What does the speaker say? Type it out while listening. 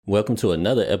Welcome to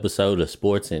another episode of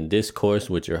Sports and Discourse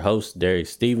with your host, Derek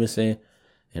Stevenson.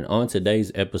 And on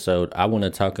today's episode, I want to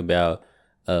talk about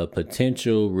a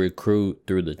potential recruit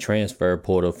through the transfer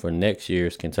portal for next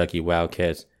year's Kentucky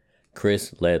Wildcats,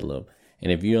 Chris Ledlum. And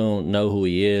if you don't know who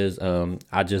he is,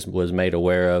 I just was made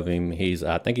aware of him.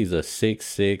 I think he's a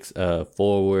 6'6"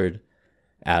 forward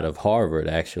out of Harvard,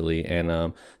 actually. And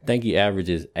I think he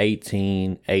averages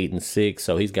 18, 8, and 6.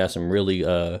 So he's got some really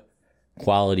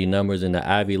quality numbers in the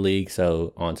Ivy League.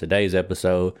 So on today's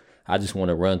episode, I just want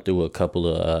to run through a couple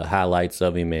of highlights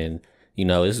of him. And,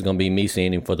 this is going to be me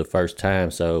seeing him for the first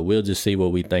time. So we'll just see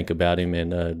what we think about him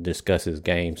and discuss his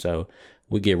game. So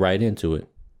we get right into it.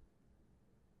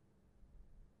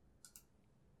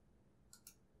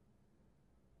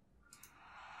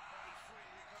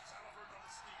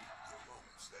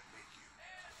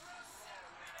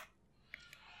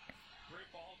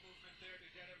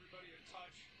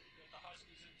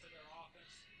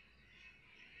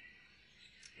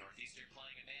 Northeastern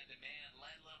playing a man-to-man.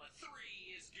 Ledlum, a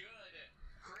three is good.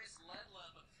 Chris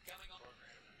Ledlum coming on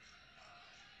program.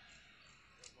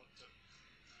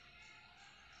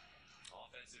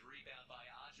 Offensive rebound by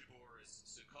Ajibor as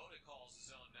Sakota calls his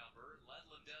own number.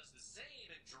 Ledlum does the same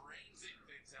and drains it.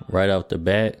 Right off the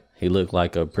bat, he looked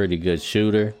like a pretty good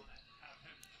shooter.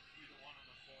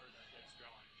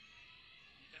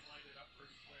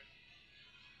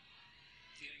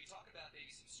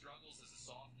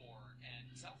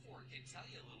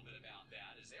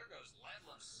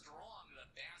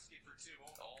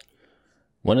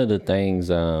 One of the things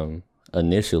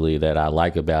initially that I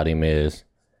like about him is,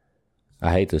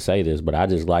 I hate to say this, but I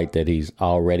just like that he's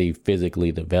already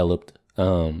physically developed.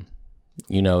 At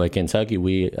Kentucky,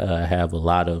 we have a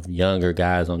lot of younger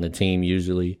guys on the team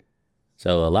usually.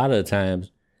 So a lot of the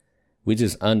times we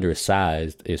just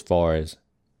undersized as far as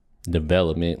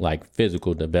development, like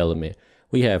physical development.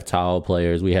 We have tall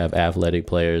players, we have athletic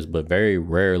players, but very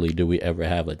rarely do we ever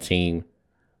have a team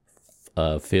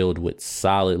filled with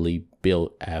solidly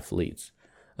built athletes.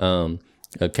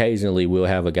 Occasionally we'll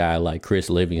have a guy like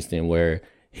Chris Livingston where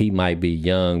he might be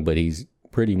young, but he's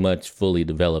pretty much fully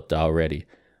developed already.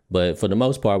 But for the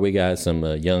most part, we got some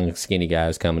young, skinny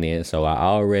guys coming in. So I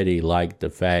already like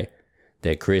the fact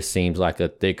that Chris seems like a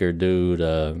thicker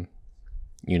dude.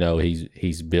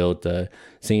 He's built,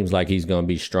 seems like he's going to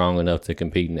be strong enough to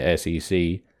compete in the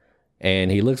SEC.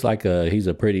 And he looks like he's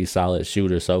a pretty solid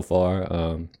shooter so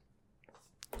far.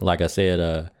 Like I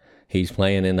said, he's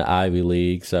playing in the Ivy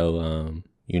League. So,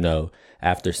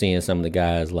 after seeing some of the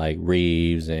guys like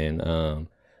Reeves and,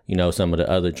 some of the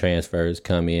other transfers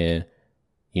come in,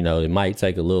 it might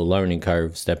take a little learning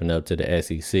curve stepping up to the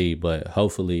SEC. But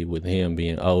hopefully with him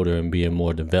being older and being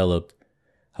more developed,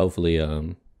 hopefully,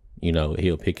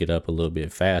 he'll pick it up a little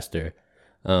bit faster.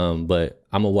 But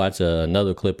I'm going to watch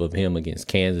another clip of him against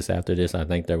Kansas after this. I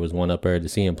think there was one up there to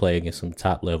see him play against some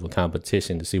top level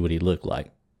competition to see what he looked like.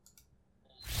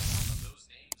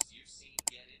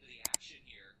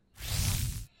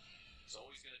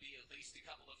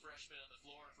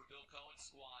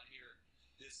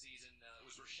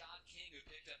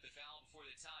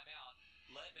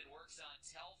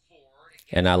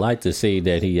 And I like to see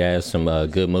that he has some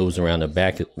good moves around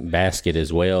the basket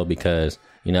as well, because,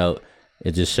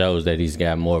 it just shows that he's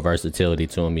got more versatility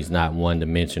to him. He's not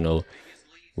one-dimensional.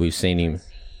 We've seen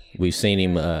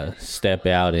him step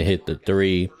out and hit the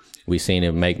three. We've seen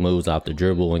him make moves off the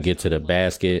dribble and get to the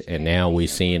basket. And now we're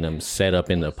seeing him set up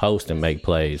in the post and make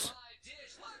plays.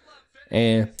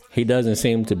 And he doesn't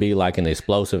seem to be like an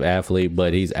explosive athlete,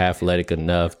 but he's athletic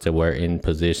enough to where in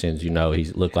positions, he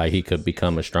looked like he could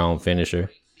become a strong finisher.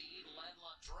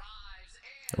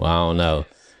 Well, I don't know.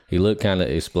 He looked kind of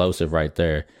explosive right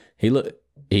there.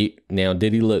 Now,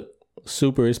 did he look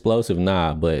super explosive?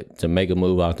 Nah, but to make a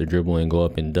move off the dribble and go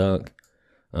up and dunk,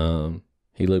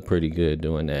 he looked pretty good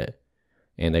doing that.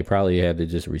 And they probably had to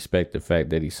just respect the fact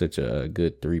that he's such a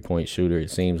good three-point shooter,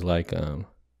 it seems like.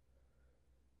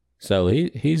 So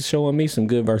he's showing me some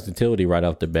good versatility right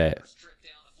off the bat.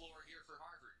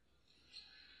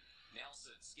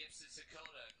 Nelson skips it,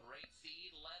 Sakota. Great feed.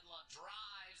 Ledlum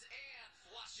drives and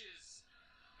flushes.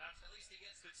 At least he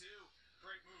gets the two.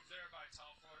 Great move there by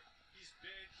Talford. He's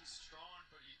big, he's strong,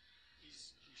 but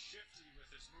he's shifty with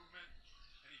his movement,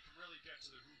 and he can really get to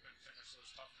the hoop and finish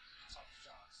those tough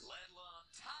shots. Ledlum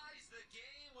ties the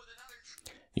game with another.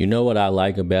 You know what I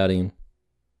like about him?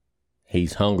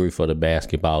 He's hungry for the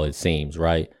basketball, it seems,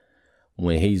 right?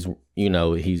 When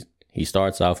he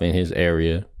starts off in his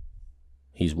area,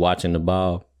 he's watching the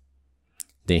ball,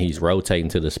 then he's rotating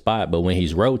to the spot. But when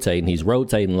he's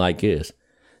rotating like this.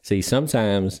 See,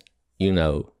 sometimes,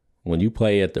 when you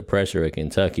play at the pressure of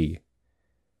Kentucky,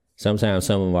 sometimes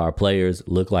some of our players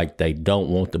look like they don't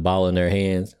want the ball in their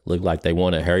hands, look like they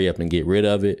want to hurry up and get rid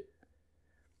of it.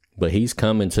 But he's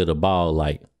coming to the ball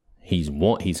like he's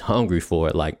hungry for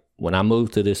it. Like, when I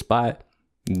move to this spot,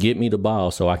 get me the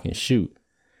ball so I can shoot.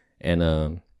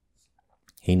 And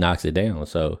he knocks it down.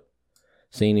 So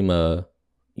seen him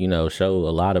show a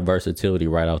lot of versatility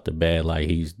right off the bat. Like,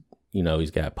 he's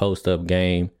got post up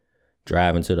game,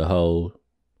 driving to the hole,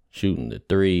 shooting the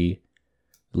three.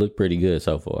 Looked pretty good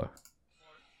so far.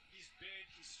 He's big,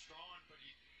 he's strong, but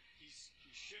he's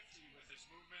shifty with his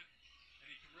movement,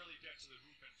 and he can really get to the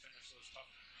hoop and finish those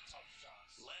tough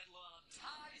shots. Ledlum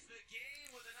ties the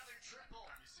game with another triple.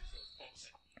 Time he sees those posts.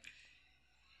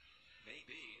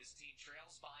 Maybe his team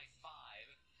trails by 5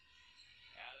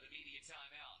 out of the media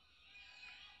timeout.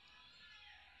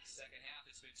 Second half,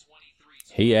 it's been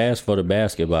 23. He asked for the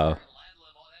basketball.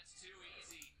 Ledlum, oh, that's too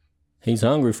easy. He's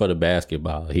hungry for the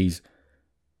basketball. He's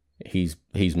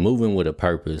moving with a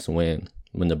purpose. When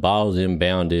the ball's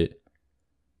inbounded,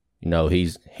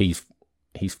 he's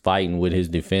fighting with his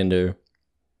defender,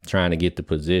 trying to get the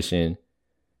position,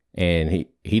 and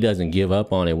he doesn't give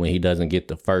up on it when he doesn't get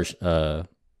the first pass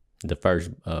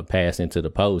into the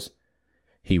post.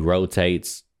 He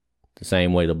rotates the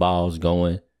same way the ball's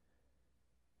going.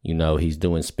 He's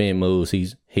doing spin moves.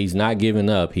 He's not giving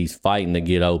up. He's fighting to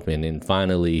get open, and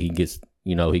finally he gets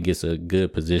a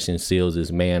good position, seals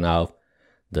his man off.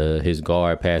 His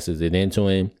guard passes it into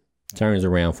him, turns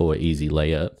around for an easy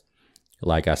layup.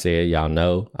 Like I said, y'all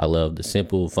know I love the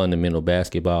simple, fundamental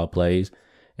basketball plays,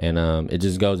 and it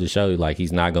just goes to show you, like,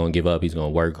 he's not gonna give up. He's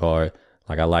gonna work hard.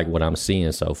 Like, I like what I'm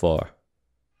seeing so far.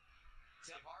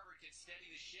 Tim Harvard can steady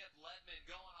the ship. Ledman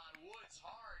going on Woods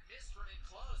hard. Missed from in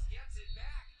close. Gets it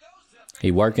back. Goes to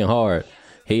He working hard.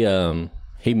 He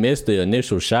missed the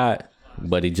initial shot,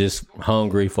 but he just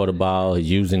hungry for the ball. He's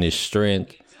using his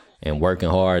strength and working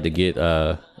hard to get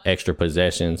extra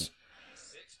possessions.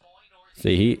 6 point or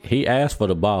See, he asked for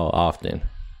the ball often. Ledlum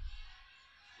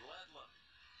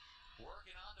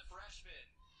working on the freshman.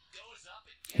 Goes up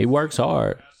and He works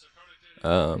hard.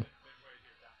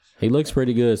 He looks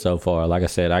pretty good so far. Like I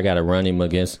said, I got to run him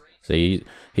against. See,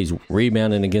 he's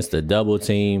rebounding against the double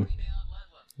team.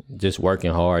 Just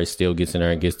working hard. He still gets in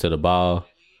there and gets to the ball.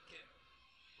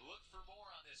 look for more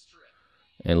on this trip.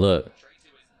 And look, Straight to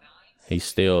his 9th. he's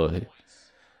still.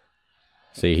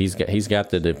 See, he's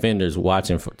got the defenders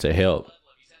watching to help. Ledlum,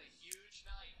 he's had a huge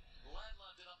night.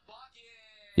 Ledlum to the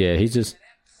bucket. Yeah, he's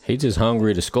just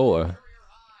hungry to score. Career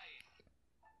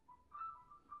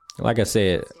high. Like I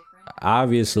said,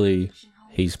 obviously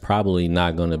he's probably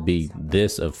not going to be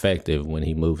this effective when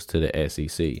he moves to the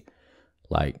SEC.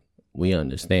 Like, we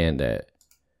understand that,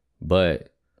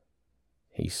 but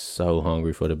he's so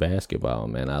hungry for the basketball,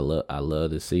 man. I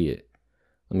love to see it.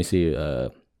 Let me see.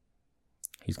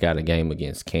 He's got a game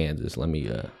against Kansas. Let me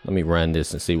run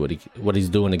this and see what he's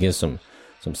doing against some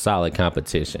solid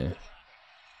competition.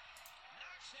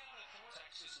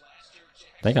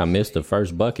 I think I missed the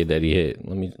first bucket that he hit.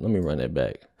 Let me run that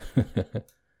back.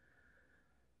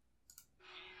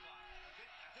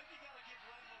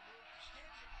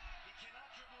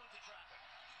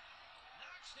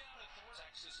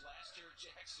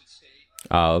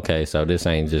 Oh, okay. So this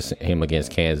ain't just him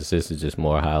against Kansas. This is just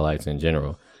more highlights in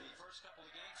general.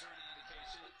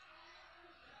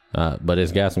 But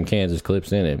it's got some Kansas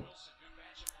clips in it.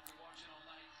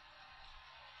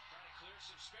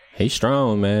 He's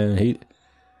strong, man.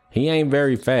 He ain't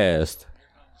very fast.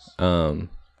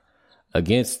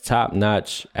 Against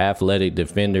top-notch athletic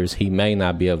defenders, he may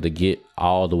not be able to get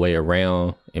all the way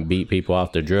around and beat people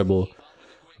off the dribble.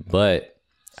 But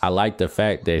I like the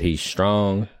fact that he's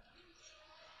strong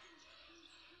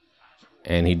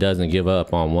and he doesn't give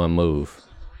up on one move.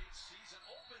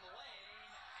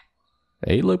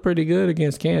 He looked pretty good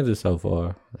against Kansas so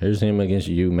far. Here's him against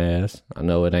UMass. I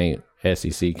know it ain't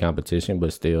SEC competition,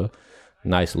 but still,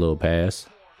 nice little pass.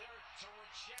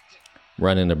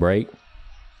 Running the break.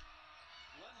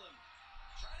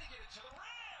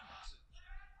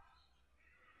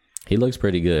 He looks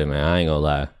pretty good, man. I ain't gonna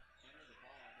lie.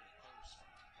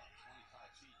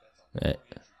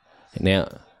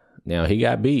 Now he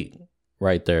got beat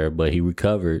right there, but he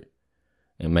recovered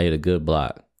and made a good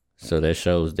block. So that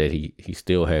shows that he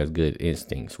still has good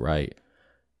instincts, right?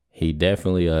 He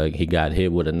definitely he got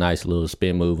hit with a nice little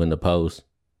spin move in the post,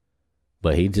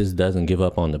 but he just doesn't give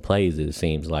up on the plays. It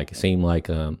seemed like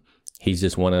he's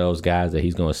just one of those guys that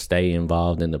he's gonna stay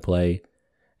involved in the play,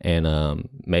 and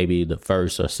maybe the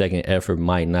first or second effort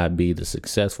might not be the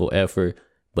successful effort,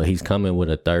 but he's coming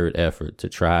with a third effort to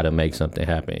try to make something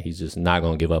happen. He's just not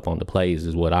gonna give up on the plays,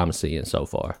 is what I'm seeing so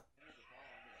far.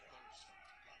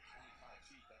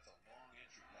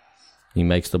 He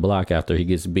makes the block after he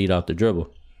gets beat off the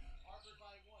dribble.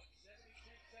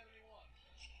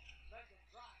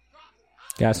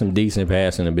 Got some decent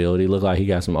passing ability. Look like he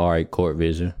got some all right court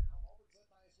vision.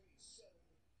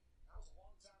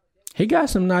 He got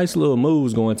some nice little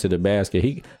moves going to the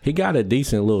basket. He got a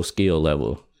decent little skill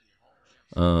level.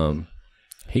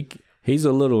 He's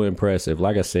a little impressive.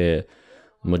 Like I said,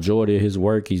 majority of his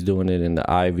work he's doing it in the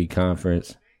Ivy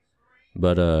Conference.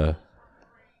 But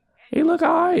he look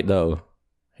all right though.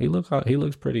 He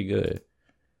looks pretty good.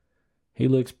 He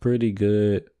looks pretty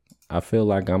good. I feel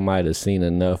like I might have seen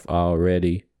enough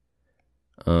already.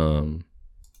 I'm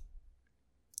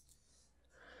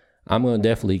gonna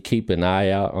definitely keep an eye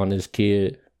out on this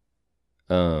kid.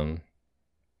 You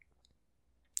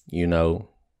know,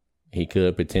 he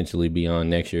could potentially be on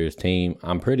next year's team.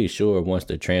 I'm pretty sure once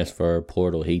the transfer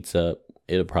portal heats up,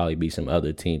 it'll probably be some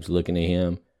other teams looking at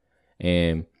him.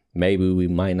 And maybe we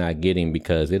might not get him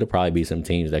because it'll probably be some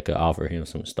teams that could offer him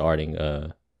some starting,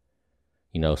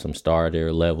 some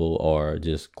starter level or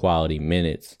just quality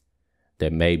minutes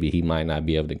that maybe he might not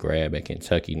be able to grab at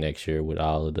Kentucky next year with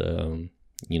all of the,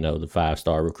 the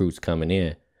 5-star recruits coming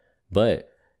in. But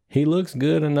he looks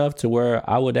good enough to where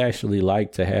I would actually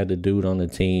like to have the dude on the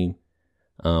team.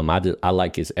 I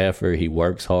like his effort. He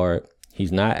works hard.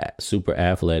 He's not super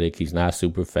athletic. He's not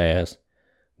super fast,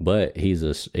 but he's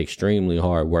an extremely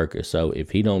hard worker. So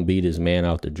if he don't beat his man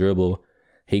off the dribble,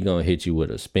 he gonna hit you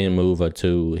with a spin move or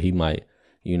two. He might,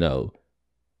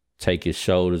 take his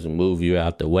shoulders and move you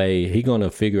out the way. He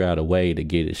gonna figure out a way to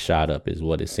get his shot up is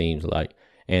what it seems like.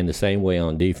 And the same way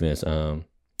on defense,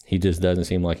 he just doesn't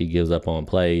seem like he gives up on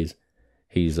plays.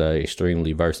 He's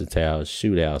extremely versatile.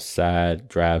 Shoot outside,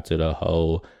 drive to the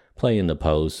hole, play in the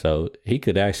post. So he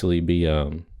could actually be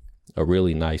a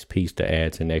really nice piece to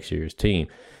add to next year's team.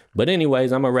 But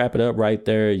anyways, I'm going to wrap it up right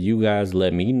there. You guys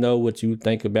let me know what you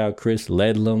think about Chris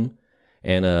Ledlum.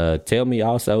 And tell me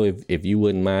also if you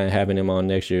wouldn't mind having him on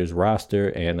next year's roster.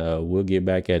 And we'll get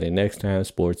back at it next time.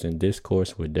 Sports and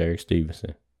Discourse with Derek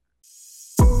Stevenson.